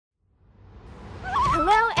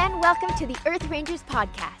welcome to the Earth Rangers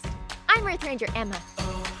podcast. I'm Earth Ranger Emma.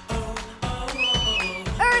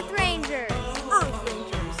 Earth Rangers! Earth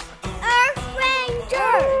Rangers! Earth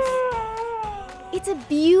Rangers! It's a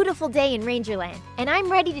beautiful day in Rangerland, and I'm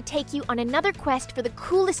ready to take you on another quest for the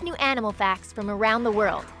coolest new animal facts from around the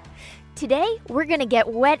world. Today, we're gonna get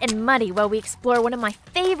wet and muddy while we explore one of my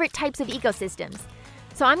favorite types of ecosystems.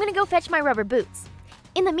 So I'm gonna go fetch my rubber boots.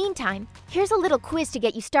 In the meantime, here's a little quiz to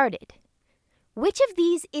get you started. Which of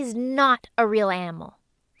these is not a real animal?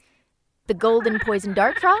 The golden poison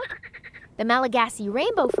dart frog? The Malagasy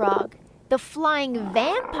rainbow frog? The flying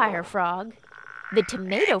vampire frog? The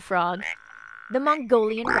tomato frog? The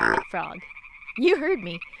Mongolian rabbit frog? You heard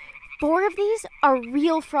me. 4 of these are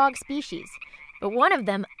real frog species, but one of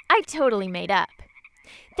them I totally made up.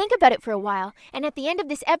 Think about it for a while, and at the end of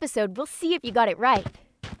this episode, we'll see if you got it right.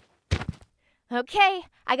 Okay,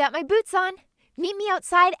 I got my boots on. Meet me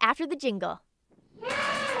outside after the jingle.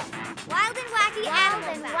 Wild and wacky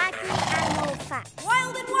animal facts.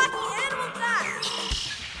 Wild and wacky animal facts!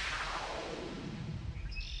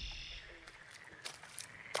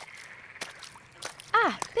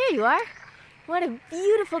 Ah, there you are. What a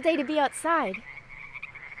beautiful day to be outside.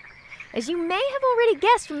 As you may have already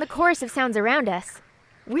guessed from the chorus of sounds around us,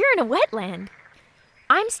 we're in a wetland.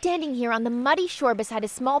 I'm standing here on the muddy shore beside a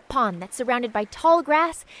small pond that's surrounded by tall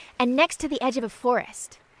grass and next to the edge of a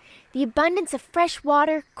forest. The abundance of fresh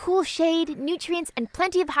water, cool shade, nutrients, and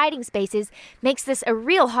plenty of hiding spaces makes this a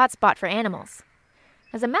real hotspot for animals.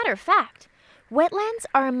 As a matter of fact, wetlands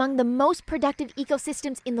are among the most productive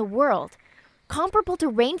ecosystems in the world, comparable to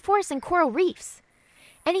rainforests and coral reefs.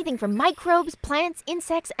 Anything from microbes, plants,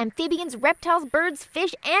 insects, amphibians, reptiles, birds,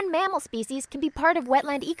 fish, and mammal species can be part of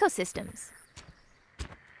wetland ecosystems.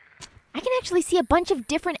 I can actually see a bunch of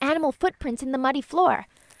different animal footprints in the muddy floor.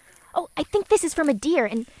 Oh, I think this is from a deer,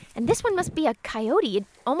 and this one must be a coyote. It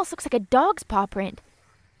almost looks like a dog's paw print.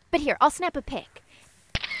 But here, I'll snap a pic.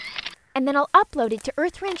 And then I'll upload it to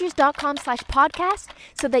earthrangers.com/podcast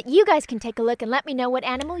so that you guys can take a look and let me know what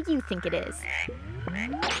animal you think it is.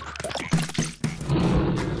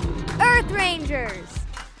 Earth Rangers!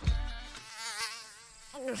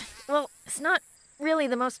 Well, it's not really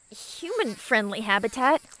the most human-friendly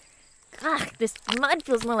habitat. Ugh, this mud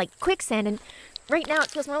feels more like quicksand, and right now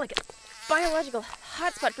it feels more like a biological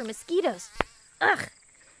hotspot for mosquitoes. Ugh.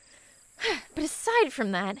 But aside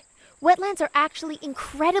from that, wetlands are actually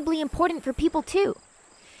incredibly important for people too.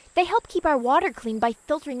 They help keep our water clean by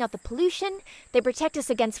filtering out the pollution, they protect us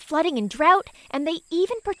against flooding and drought, and they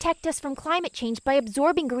even protect us from climate change by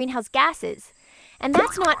absorbing greenhouse gases. And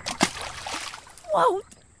that's not... Whoa!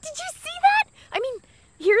 Did you see that? I mean,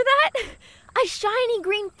 hear that? A shiny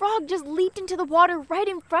green frog just leaped into the water right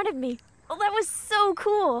in front of me. Oh, that was so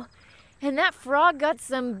cool. And that frog got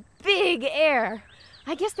some big air.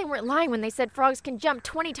 I guess they weren't lying when they said frogs can jump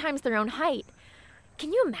 20 times their own height.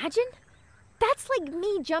 Can you imagine? That's like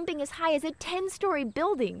me jumping as high as a 10-story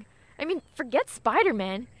building. I mean, forget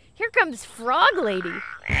Spider-Man. Here comes Frog Lady.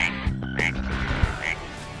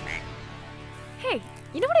 Hey,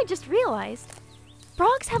 you know what I just realized?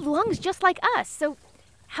 Frogs have lungs just like us, so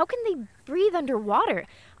how can they breathe underwater?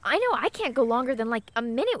 I know I can't go longer than like a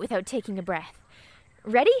minute without taking a breath.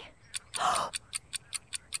 Ready?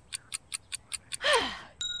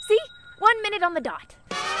 See? 1 minute on the dot.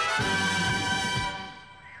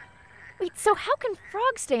 Wait, so how can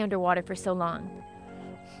frogs stay underwater for so long?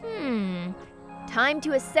 Time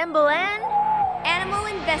to assemble an... Animal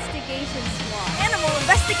investigation squad. Animal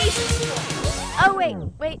investigation squad! Oh,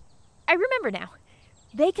 wait. I remember now.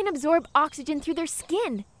 They can absorb oxygen through their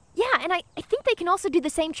skin. Yeah, and I think they can also do the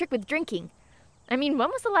same trick with drinking. I mean, when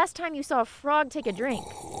was the last time you saw a frog take a drink?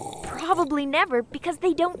 Probably never, because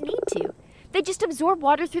they don't need to. They just absorb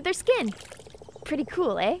water through their skin. Pretty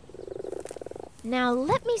cool, eh? Now,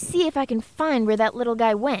 let me see if I can find where that little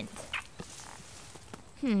guy went.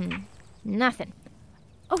 Nothing.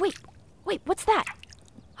 Oh, wait, what's that?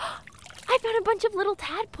 I found a bunch of little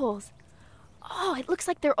tadpoles. Oh, it looks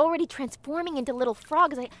like they're already transforming into little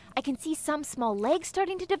frogs. I can see some small legs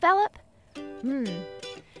starting to develop.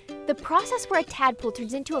 The process where a tadpole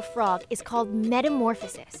turns into a frog is called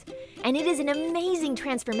metamorphosis, and it is an amazing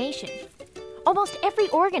transformation. Almost every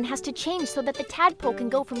organ has to change so that the tadpole can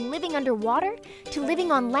go from living underwater to living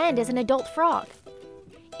on land as an adult frog.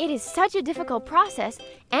 It is such a difficult process,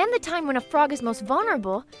 and the time when a frog is most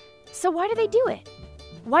vulnerable, so why do they do it?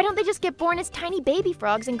 Why don't they just get born as tiny baby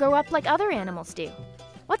frogs and grow up like other animals do?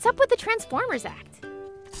 What's up with the Transformers Act?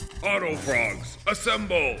 Auto frogs,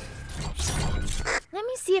 assemble! Let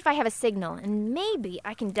me see if I have a signal, and maybe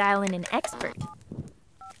I can dial in an expert.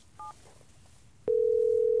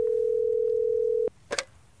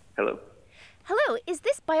 Hello. Hello, is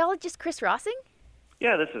this biologist Chris Rossing?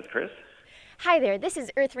 Yeah, this is Chris. Hi there, this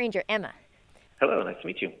is Earth Ranger Emma. Hello, nice to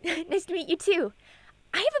meet you. Nice to meet you too.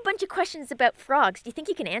 I have a bunch of questions about frogs. Do you think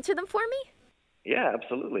you can answer them for me? Yeah,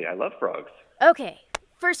 absolutely. I love frogs. Okay,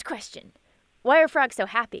 first question. Why are frogs so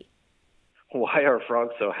happy? Why are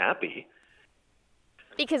frogs so happy?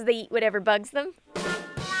 Because they eat whatever bugs them?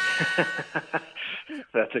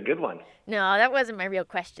 That's a good one. No, that wasn't my real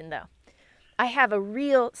question, though. I have a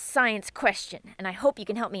real science question, and I hope you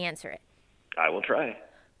can help me answer it. I will try.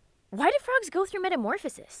 Why do frogs go through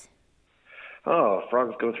metamorphosis? Oh,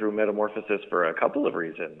 frogs go through metamorphosis for a couple of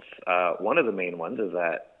reasons. One of the main ones is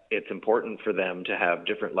that it's important for them to have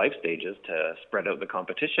different life stages to spread out the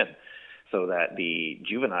competition so that the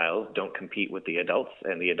juveniles don't compete with the adults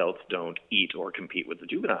and the adults don't eat or compete with the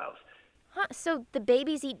juveniles. Huh, so the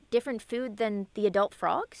babies eat different food than the adult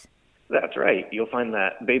frogs? That's right. You'll find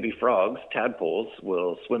that baby frogs, tadpoles,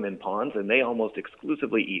 will swim in ponds and they almost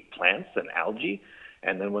exclusively eat plants and algae.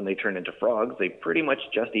 And then when they turn into frogs, they pretty much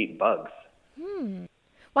just eat bugs.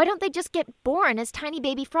 Why don't they just get born as tiny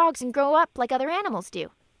baby frogs and grow up like other animals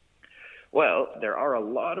do? Well, there are a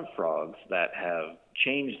lot of frogs that have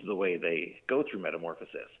changed the way they go through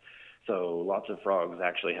metamorphosis. So lots of frogs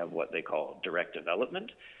actually have what they call direct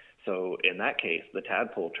development. So in that case, the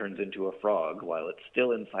tadpole turns into a frog while it's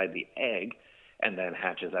still inside the egg and then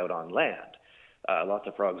hatches out on land. Lots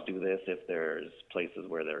of frogs do this if there's places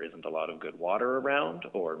where there isn't a lot of good water around,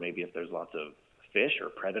 or maybe if there's lots of fish or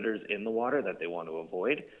predators in the water that they want to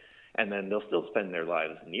avoid. And then they'll still spend their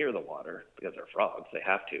lives near the water because they're frogs, they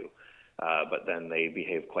have to. But then they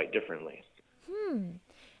behave quite differently.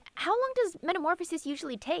 How long does metamorphosis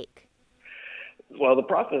usually take? Well, the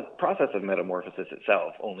process of metamorphosis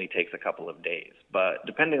itself only takes a couple of days. But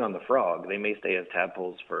depending on the frog, they may stay as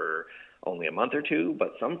tadpoles for only a month or two,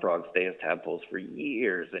 but some frogs stay as tadpoles for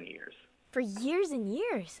years and years. For years and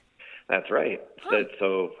years? That's right.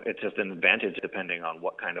 So it's just an advantage depending on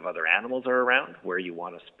what kind of other animals are around, where you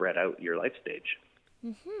want to spread out your life stage.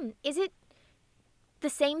 Is it the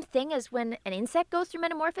same thing as when an insect goes through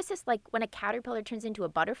metamorphosis, like when a caterpillar turns into a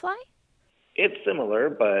butterfly? It's similar,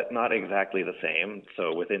 but not exactly the same.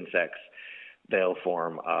 So with insects, they'll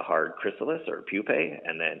form a hard chrysalis or pupae,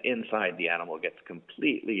 and then inside the animal gets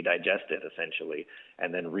completely digested, essentially,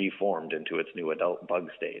 and then reformed into its new adult bug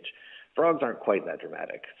stage. Frogs aren't quite that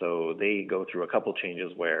dramatic, so they go through a couple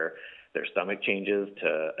changes where their stomach changes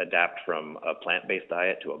to adapt from a plant-based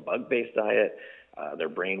diet to a bug-based diet. Their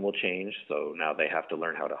brain will change, so now they have to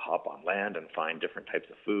learn how to hop on land and find different types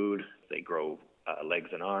of food. They grow legs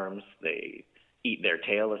and arms. They eat their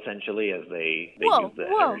tail, essentially, as they use the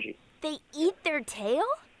energy. They eat their tail?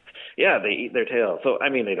 Yeah, they eat their tail. So, I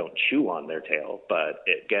mean, they don't chew on their tail, but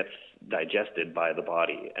it gets digested by the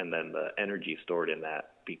body, and then the energy stored in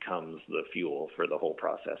that becomes the fuel for the whole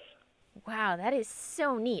process. Wow, that is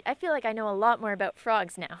so neat. I feel like I know a lot more about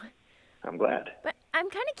frogs now. I'm glad. But I'm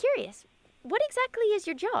kind of curious. What exactly is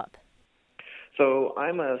your job? So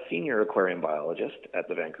I'm a senior aquarium biologist at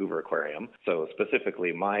the Vancouver Aquarium. So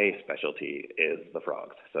specifically, my specialty is the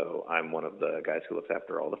frogs. So I'm one of the guys who looks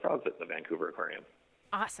after all the frogs at the Vancouver Aquarium.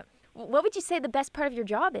 Awesome. What would you say the best part of your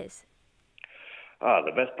job is?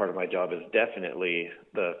 The best part of my job is definitely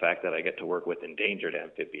the fact that I get to work with endangered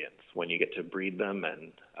amphibians. When you get to breed them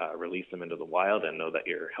and release them into the wild and know that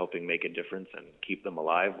you're helping make a difference and keep them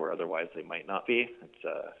alive where otherwise they might not be,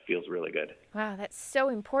 it feels really good. Wow, that's so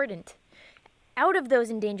important. Out of those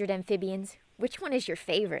endangered amphibians, which one is your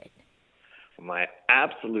favorite? My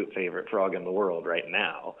absolute favorite frog in the world right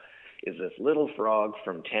now is this little frog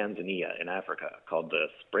from Tanzania in Africa called the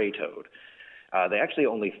spray toad. They actually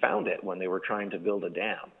only found it when they were trying to build a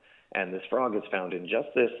dam. And this frog is found in just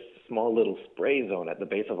this small little spray zone at the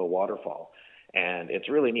base of a waterfall. And it's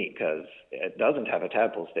really neat because it doesn't have a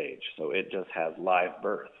tadpole stage, so it just has live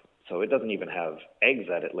birth. So it doesn't even have eggs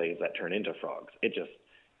that it lays that turn into frogs. It just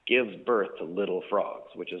gives birth to little frogs,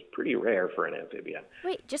 which is pretty rare for an amphibian.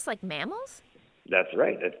 Wait, just like mammals? That's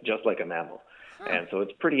right. It's just like a mammal. And so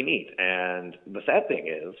it's pretty neat. And the sad thing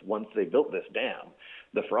is, once they built this dam,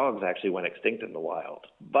 the frogs actually went extinct in the wild.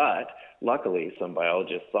 But luckily, some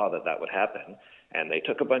biologists saw that that would happen, and they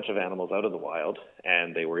took a bunch of animals out of the wild,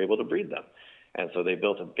 and they were able to breed them. And so they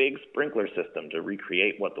built a big sprinkler system to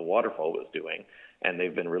recreate what the waterfall was doing, and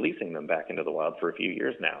they've been releasing them back into the wild for a few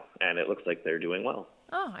years now, and it looks like they're doing well.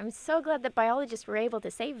 Oh, I'm so glad that biologists were able to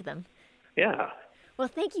save them. Yeah. Well,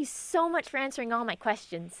 thank you so much for answering all my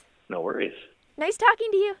questions. No worries. Nice talking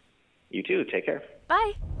to you. You too. Take care.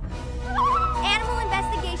 Bye. Animal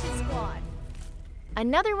Investigation Squad.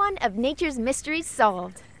 Another one of nature's mysteries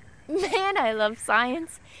solved. Man, I love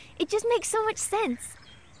science. It just makes so much sense.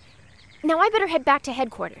 Now I better head back to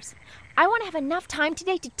headquarters. I want to have enough time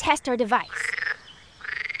today to test our device.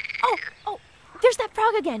 Oh, there's that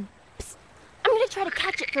frog again. Psst. I'm going to try to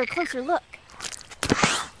catch it for a closer look.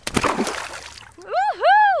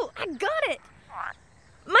 Woohoo! I got it!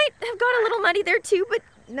 Might have got a little muddy there too, but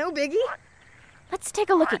no biggie. Let's take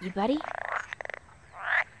a look at you, buddy.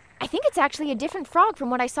 I think it's actually a different frog from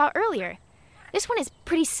what I saw earlier. This one is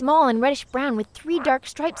pretty small and reddish-brown with 3 dark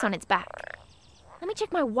stripes on its back. Let me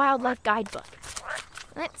check my wildlife guidebook.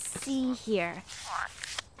 Let's see here.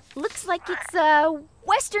 Looks like it's a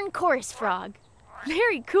western chorus frog.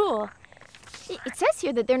 Very cool. It says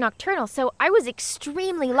here that they're nocturnal, so I was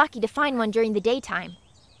extremely lucky to find one during the daytime.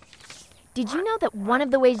 Did you know that one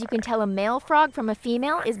of the ways you can tell a male frog from a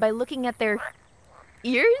female is by looking at their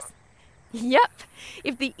ears? Yep.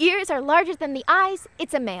 If the ears are larger than the eyes,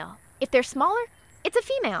 it's a male. If they're smaller, it's a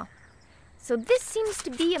female. So this seems to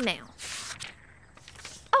be a male.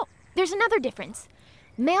 Oh, there's another difference.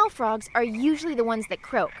 Male frogs are usually the ones that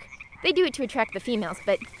croak. They do it to attract the females,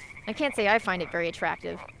 but I can't say I find it very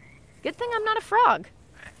attractive. Good thing I'm not a frog.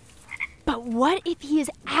 But what if he is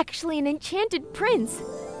actually an enchanted prince?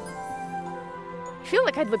 I feel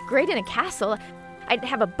like I'd look great in a castle. I'd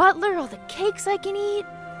have a butler, all the cakes I can eat.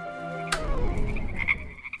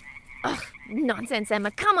 Ugh, nonsense, Emma.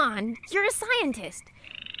 Come on. You're a scientist.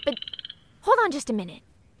 But hold on just a minute.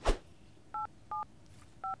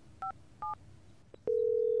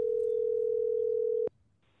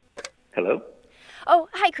 Hello? Oh,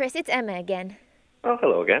 hi, Chris. It's Emma again. Oh,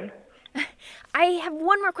 hello again. I have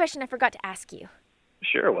one more question I forgot to ask you.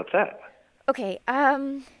 Sure, what's that? Okay,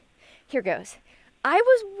 here goes. I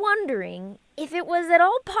was wondering if it was at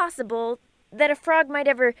all possible that a frog might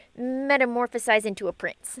ever metamorphosize into a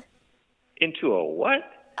prince. Into a what?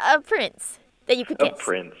 A prince that you could kiss. A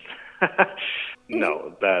prince.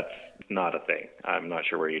 No, that's not a thing. I'm not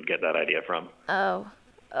sure where you'd get that idea from. Oh,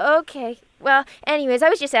 okay. Well, anyways, I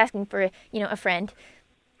was just asking for, a friend.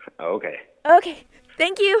 Okay. Okay,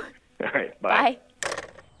 thank you. All right, bye.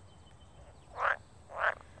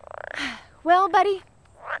 Well, buddy,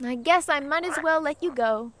 I guess I might as well let you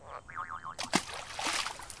go.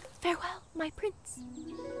 Farewell, my prince.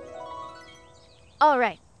 All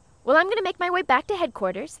right. Well, I'm going to make my way back to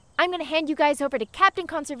headquarters. I'm going to hand you guys over to Captain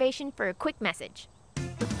Conservation for a quick message.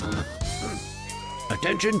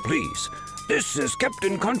 Attention, please. This is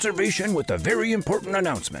Captain Conservation with a very important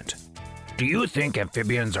announcement. Do you think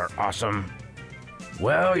amphibians are awesome?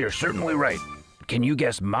 Well, you're certainly right. Can you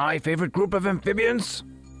guess my favorite group of amphibians?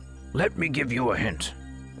 Let me give you a hint.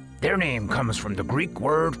 Their name comes from the Greek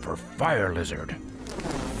word for fire lizard.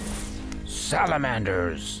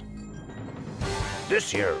 Salamanders.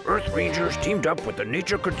 This year, Earth Rangers teamed up with the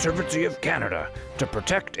Nature Conservancy of Canada to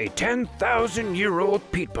protect a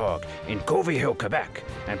 10,000-year-old peat bog in Covey Hill, Quebec,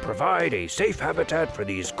 and provide a safe habitat for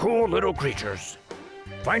these cool little creatures.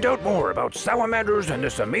 Find out more about salamanders and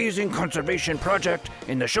this amazing conservation project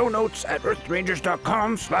in the show notes at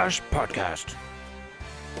earthrangers.com/podcast.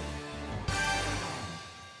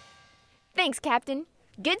 Thanks, Captain.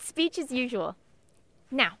 Good speech as usual.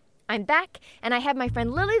 Now, I'm back, and I have my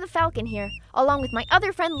friend Lily the Falcon here, along with my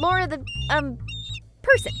other friend Laura the,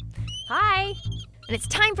 person. Hi. And it's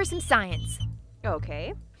time for some science.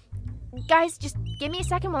 Okay. Guys, just give me a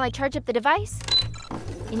second while I charge up the device.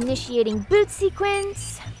 Initiating boot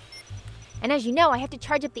sequence. And as you know, I have to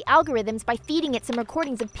charge up the algorithms by feeding it some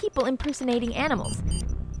recordings of people impersonating animals.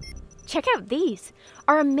 Check out these.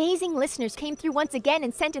 Our amazing listeners came through once again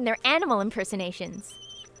and sent in their animal impersonations.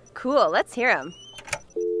 Cool, let's hear them.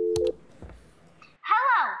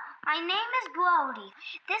 Hello, my name is Brody.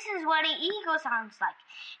 This is what an eagle sounds like.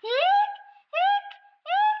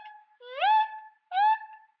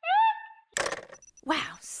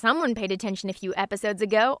 Wow, someone paid attention a few episodes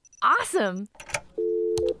ago. Awesome!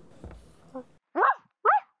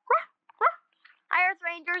 Hi, Earth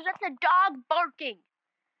Rangers, that's a dog barking.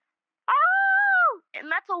 Oh!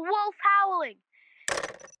 And that's a wolf howling.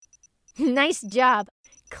 Nice job.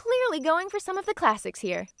 Clearly going for some of the classics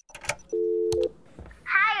here.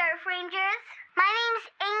 Hi, Earth Rangers. My name's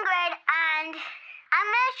Ingrid, and I'm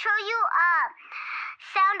going to show you a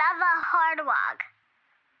sound of a hardwog.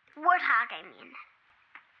 Warthog, I mean.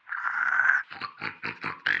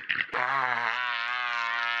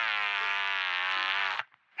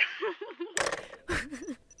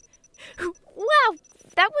 Wow,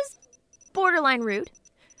 that was borderline rude.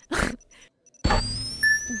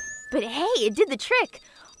 But hey, it did the trick.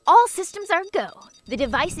 All systems are go. The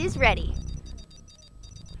device is ready.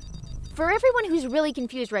 For everyone who's really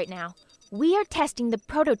confused right now, we are testing the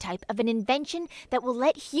prototype of an invention that will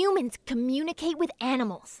let humans communicate with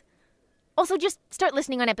animals. Also, just start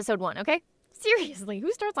listening on episode 1, okay? Seriously,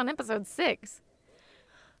 who starts on episode 6?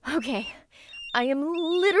 Okay, I am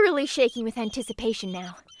literally shaking with anticipation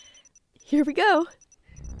now. Here we go.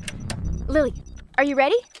 Lily, are you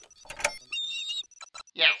ready?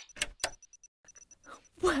 Yes.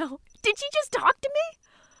 Wow, did she just talk to me?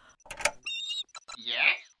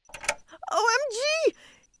 Yes. OMG!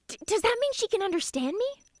 Does that mean she can understand me?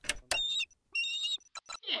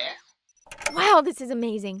 Yes. Wow, this is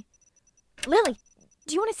amazing. Lily,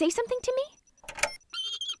 do you want to say something to me?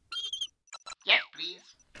 Yes, please.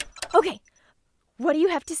 Okay, what do you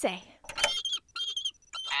have to say?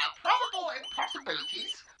 Probable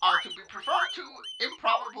impossibilities are to be preferred to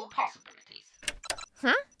improbable possibilities.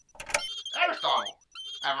 Huh? Aristotle.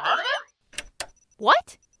 Ever heard of it?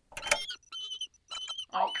 What?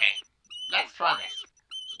 Okay, let's try this.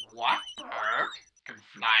 What bird can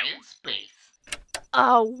fly in space?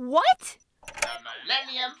 What? The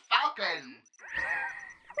Millennium Falcon.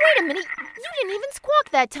 Wait a minute, you didn't even squawk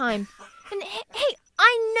that time. And hey,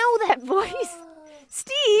 I know that voice.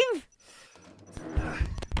 Steve!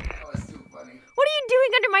 That was too funny. What are you doing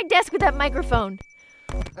under my desk with that microphone?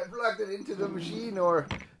 I plugged it into the machine or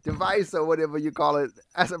device or whatever you call it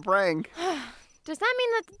as a prank. Does that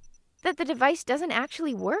mean that the device doesn't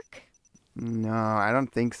actually work? No, I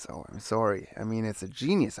don't think so. I'm sorry. I mean, it's a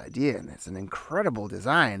genius idea and it's an incredible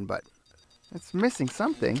design, but it's missing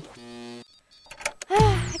something.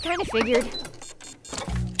 I kind of figured.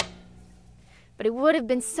 But it would have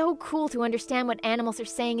been so cool to understand what animals are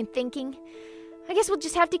saying and thinking. I guess we'll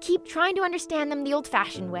just have to keep trying to understand them the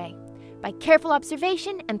old-fashioned way, by careful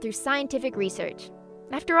observation and through scientific research.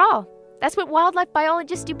 After all, that's what wildlife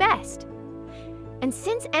biologists do best. And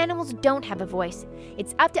since animals don't have a voice,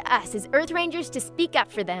 it's up to us as Earth Rangers to speak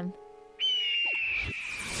up for them.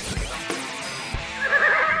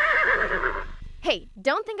 Hey,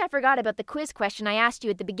 don't think I forgot about the quiz question I asked you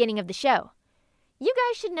at the beginning of the show. You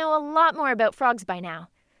guys should know a lot more about frogs by now.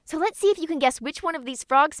 So let's see if you can guess which one of these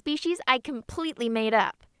frog species I completely made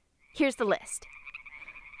up. Here's the list.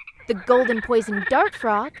 The golden poison dart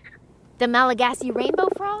frog, the Malagasy rainbow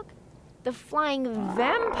frog, the flying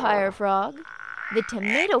vampire frog, the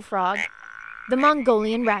tomato frog, the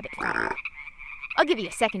Mongolian rabbit frog. I'll give you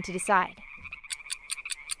a second to decide.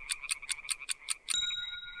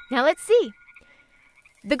 Now let's see.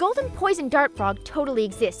 The golden poison dart frog totally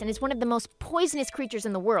exists and is one of the most poisonous creatures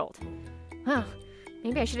in the world. Well,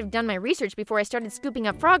 maybe I should have done my research before I started scooping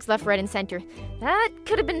up frogs left, right, and center. That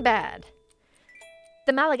could have been bad.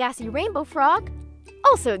 The Malagasy rainbow frog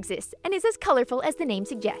also exists and is as colorful as the name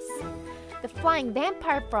suggests. The flying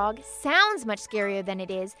vampire frog sounds much scarier than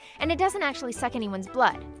it is, and it doesn't actually suck anyone's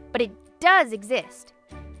blood, but it does exist.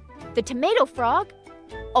 The tomato frog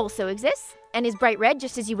also exists and is bright red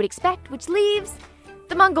just as you would expect, which leaves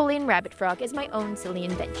the Mongolian rabbit frog as my own silly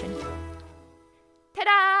invention.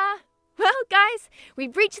 Ta-da! Well, guys,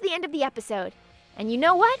 we've reached the end of the episode. And you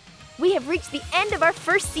know what? We have reached the end of our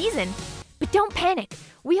first season. But don't panic.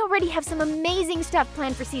 We already have some amazing stuff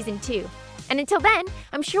planned for season 2. And until then,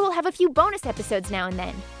 I'm sure we'll have a few bonus episodes now and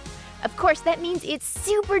then. Of course, that means it's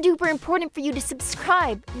super duper important for you to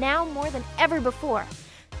subscribe now more than ever before,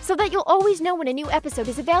 so that you'll always know when a new episode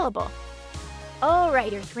is available. All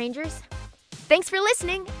right, Earth Rangers. Thanks for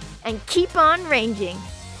listening, and keep on ranging.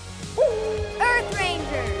 Earth Rangers!